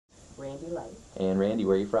Randy Light. And Randy,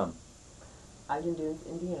 where are you from? Ogden Dunes,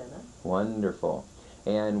 Indiana. Wonderful.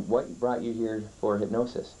 And what brought you here for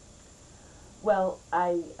hypnosis? Well,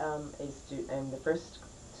 I'm the first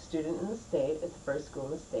student in the state. It's the first school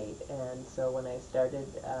in the state, and so when I started,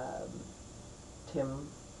 Tim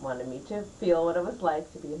wanted me to feel what it was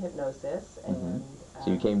like to be in hypnosis, and so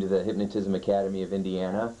you came to the Hypnotism Academy of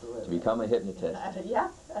Indiana absolutely. to become a hypnotist. Yeah.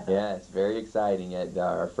 Yeah, it's very exciting at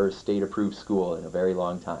our first state-approved school in a very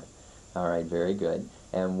long time. All right, very good.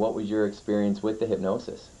 And what was your experience with the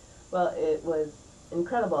hypnosis? Well, it was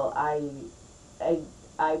incredible. I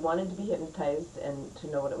wanted to be hypnotized and to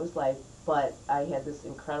know what it was like, but I had this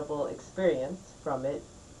incredible experience from it.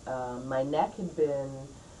 My neck had been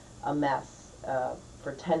a mess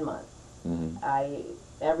for 10 months.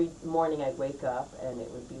 Every morning I'd wake up and it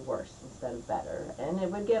would be worse instead of better, and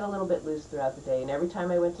it would get a little bit loose throughout the day, and every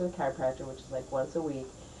time I went to the chiropractor, which is like once a week,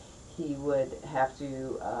 he would have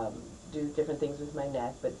to do different things with my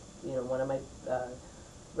neck, but you know, one of my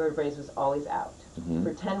vertebrae was always out.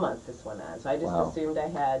 For 10 months this went on, so I just assumed I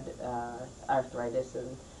had arthritis,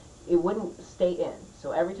 and it wouldn't stay in.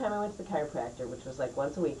 So every time I went to the chiropractor, which was like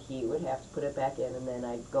once a week, he would have to put it back in, and then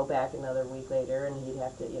I'd go back another week later, and he'd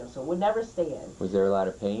have to, you know, so it would never stay in. Was there a lot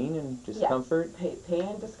of pain and discomfort? Yes, pain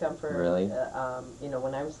and discomfort. Really? You know,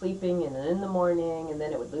 when I was sleeping, and then in the morning, and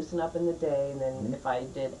then it would loosen up in the day, and then if I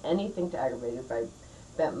did anything to aggravate it, if I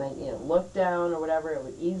bent my, you know, looked down or whatever, it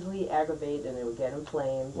would easily aggravate, and it would get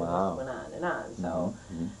inflamed, and this went on and on. So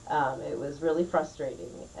it was really frustrating.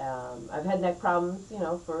 I've had neck problems, you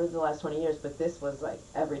know, for the last 20 years, but this was like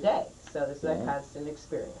every day. So this is a constant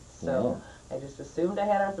experience. So I just assumed I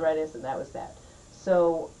had arthritis, and that was that.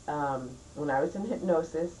 So when I was in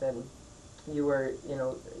hypnosis, and you were, you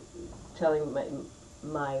know, telling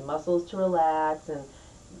my muscles to relax, and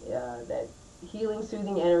that healing,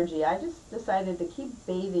 soothing energy, I just decided to keep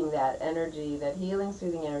bathing that energy, that healing,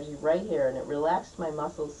 soothing energy right here, and it relaxed my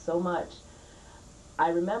muscles so much. I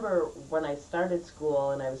remember when I started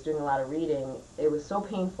school and I was doing a lot of reading, it was so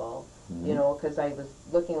painful, you know, because I was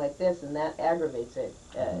looking like this, and that aggravates it.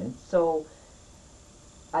 So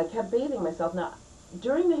I kept bathing myself. Now,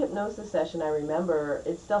 during the hypnosis session, I remember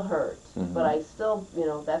it still hurt, but I still, you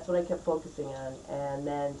know, that's what I kept focusing on. And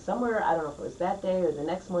then somewhere, I don't know if it was that day or the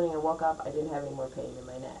next morning I woke up, I didn't have any more pain in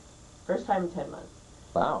my neck. First time in 10 months.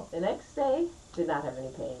 Wow. The next day, did not have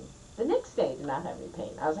any pain. The next day, did not have any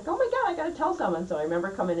pain. I was like, oh my God, I got to tell someone. So I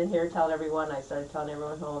remember coming in here, telling everyone. I started telling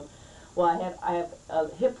everyone home. Well, I have a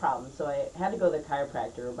hip problem, so I had to go to the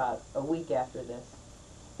chiropractor about a week after this.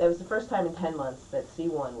 That was the first time in 10 months that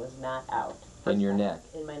C1 was not out. In your neck?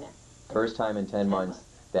 In my neck. First time in 10 months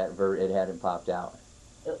that it hadn't popped out.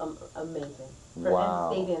 Amazing.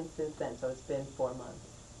 Wow. And stayed in since then, so it's been 4 months.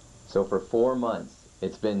 So for 4 months,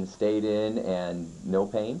 it's been stayed in and no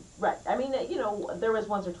pain? Right. I mean, you know, there was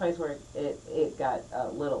once or twice where it got a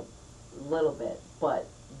little bit, but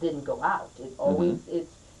didn't go out. It always,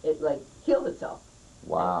 it like healed itself.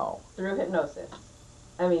 Wow. Through hypnosis.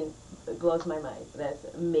 I mean, it blows my mind. That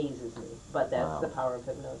amazes me. But that's the power of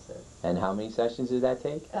hypnosis. And how many sessions did that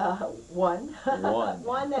take? One. One.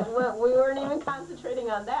 One that we weren't even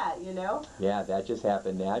concentrating on that, you know? Yeah, that just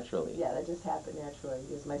happened naturally. Yeah, that just happened naturally.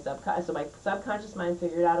 Because my subconscious mind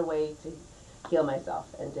figured out a way to heal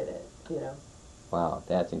myself and did it, you know? Wow,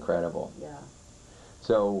 that's incredible. Yeah.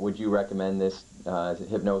 So would you recommend this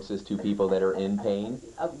hypnosis to people that are in pain?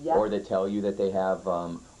 Yeah. Or that tell you that they have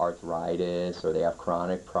arthritis or they have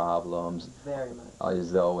chronic problems? Very much.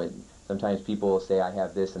 As though sometimes people will say, I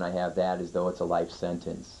have this and I have that, as though it's a life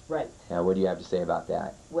sentence. Right. Now, what do you have to say about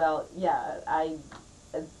that? Well, yeah,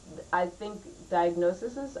 I think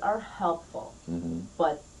diagnoses are helpful,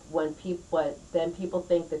 but then people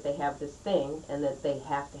think that they have this thing and that they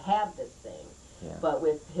have to have this thing. Yeah. But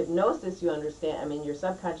with hypnosis, you understand, I mean, your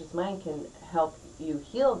subconscious mind can help you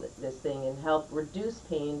heal this thing and help reduce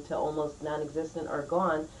pain to almost non-existent or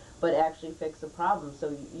gone, but actually fix a problem.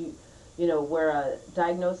 So you know, where a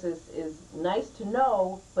diagnosis is nice to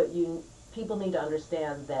know, but people need to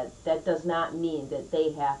understand that that does not mean that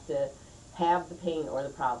they have to have the pain or the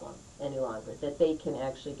problem any longer, that they can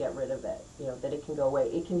actually get rid of it, you know, that it can go away,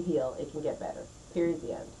 it can heal, it can get better, period,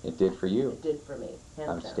 the end. It did for you? It did for me,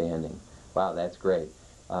 hands Outstanding. Wow, that's great.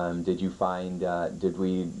 Did you find, did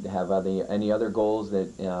we have any other goals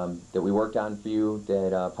that that we worked on for you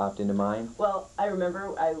that popped into mind? Well, I remember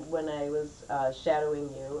when I was shadowing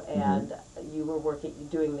you, and you were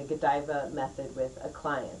doing the Godiva method with a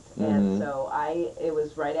client, and so it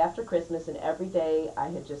was right after Christmas, and every day I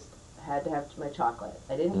had to have my chocolate.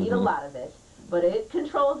 I didn't eat a lot of it, but it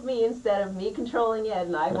controlled me instead of me controlling it,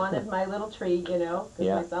 and I wanted my little treat, you know, because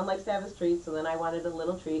Yeah. my son likes to have his treat, so then I wanted a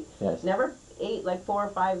little treat. Yes. Never ate like 4 or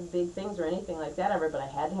 5 big things or anything like that ever, but I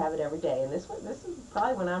had to have it every day, and this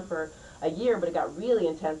probably went on for a year, but it got really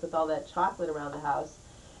intense with all that chocolate around the house,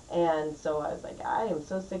 and so I was like, I am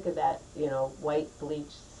so sick of that, you know, white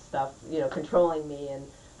bleach stuff, you know, controlling me, and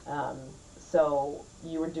so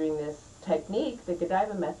you were doing this technique, the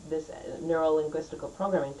Godiva method, this neuro-linguistical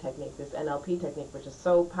programming technique, this NLP technique, which is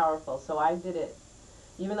so powerful. So I did it,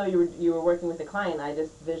 even though you were working with the client, I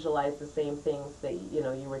just visualized the same things that, you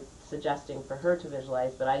know, you were suggesting for her to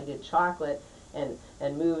visualize, but I did chocolate and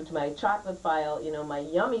moved my chocolate file, you know, my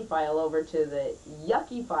yummy file over to the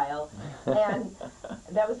yucky file, and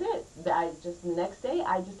that was it. The next day,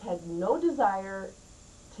 I just had no desire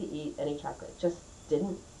to eat any chocolate. Just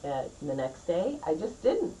didn't. The next day, I just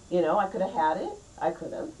didn't. You know, I could have had it. I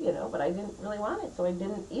could have, you know, but I didn't really want it, so I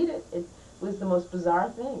didn't eat it. It was the most bizarre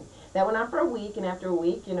thing. That went on for a week, and after a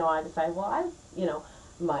week, you know, I decided, well,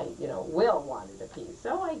 my, you know, Will wanted a piece,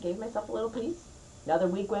 so I gave myself a little piece. Another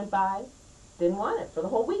week went by, didn't want it for the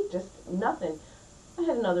whole week, just nothing. I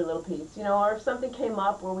had another little piece, you know, or if something came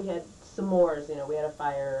up where we had s'mores, you know, we had a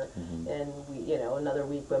fire, and we, you know, another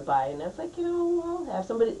week went by, and I was like, you know, I'll have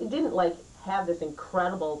somebody. It didn't like have this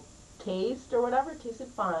incredible taste or whatever. It tasted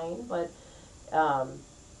fine, but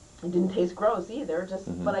it didn't taste gross either.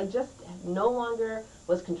 But I just no longer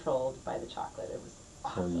was controlled by the chocolate. It was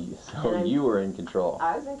awesome. So you were in control.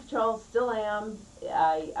 I was in control, still am.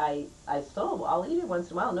 I'll eat it once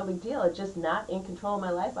in a while, no big deal. It's just not in control of my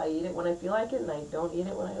life. I eat it when I feel like it, and I don't eat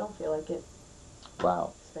it when I don't feel like it.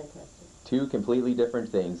 Wow. It's fantastic. 2 completely different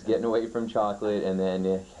things, getting away from chocolate and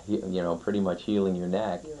then, you know, pretty much healing your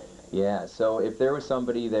neck. Yeah, so if there was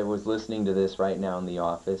somebody that was listening to this right now in the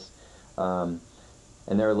office, and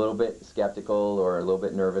they're a little bit skeptical or a little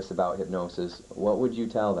bit nervous about hypnosis, what would you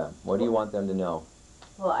tell them? What do you want them to know?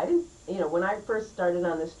 Well, I didn't, you know, when I first started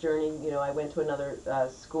on this journey, you know, I went to another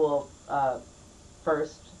school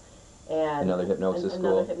first. And another hypnosis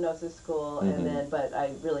school? Another hypnosis school, and then, but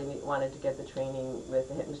I really wanted to get the training with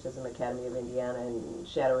the Hypnotism Academy of Indiana and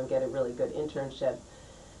shadow and get a really good internship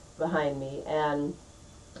behind me. And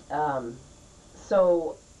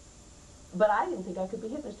so, but I didn't think I could be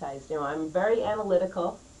hypnotized. You know, I'm very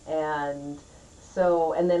analytical, and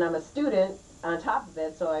so, and then I'm a student on top of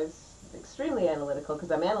it, so I was extremely analytical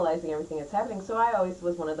because I'm analyzing everything that's happening. So I always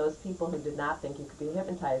was one of those people who did not think you could be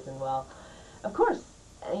hypnotized. And well, of course,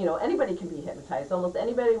 you know, anybody can be hypnotized. Almost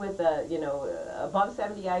anybody with a, you know, above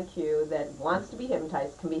 70 IQ that wants to be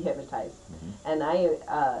hypnotized can be hypnotized. And I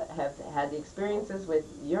have had the experiences with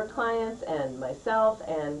your clients and myself,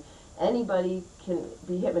 and anybody can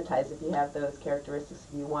be hypnotized if you have those characteristics,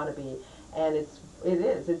 if you want to be. And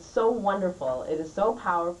it's so wonderful. It is so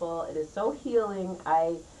powerful. It is so healing.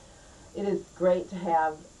 It is great to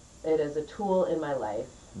have it as a tool in my life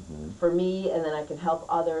for me, and then I can help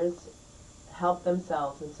others help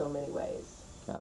themselves in so many ways.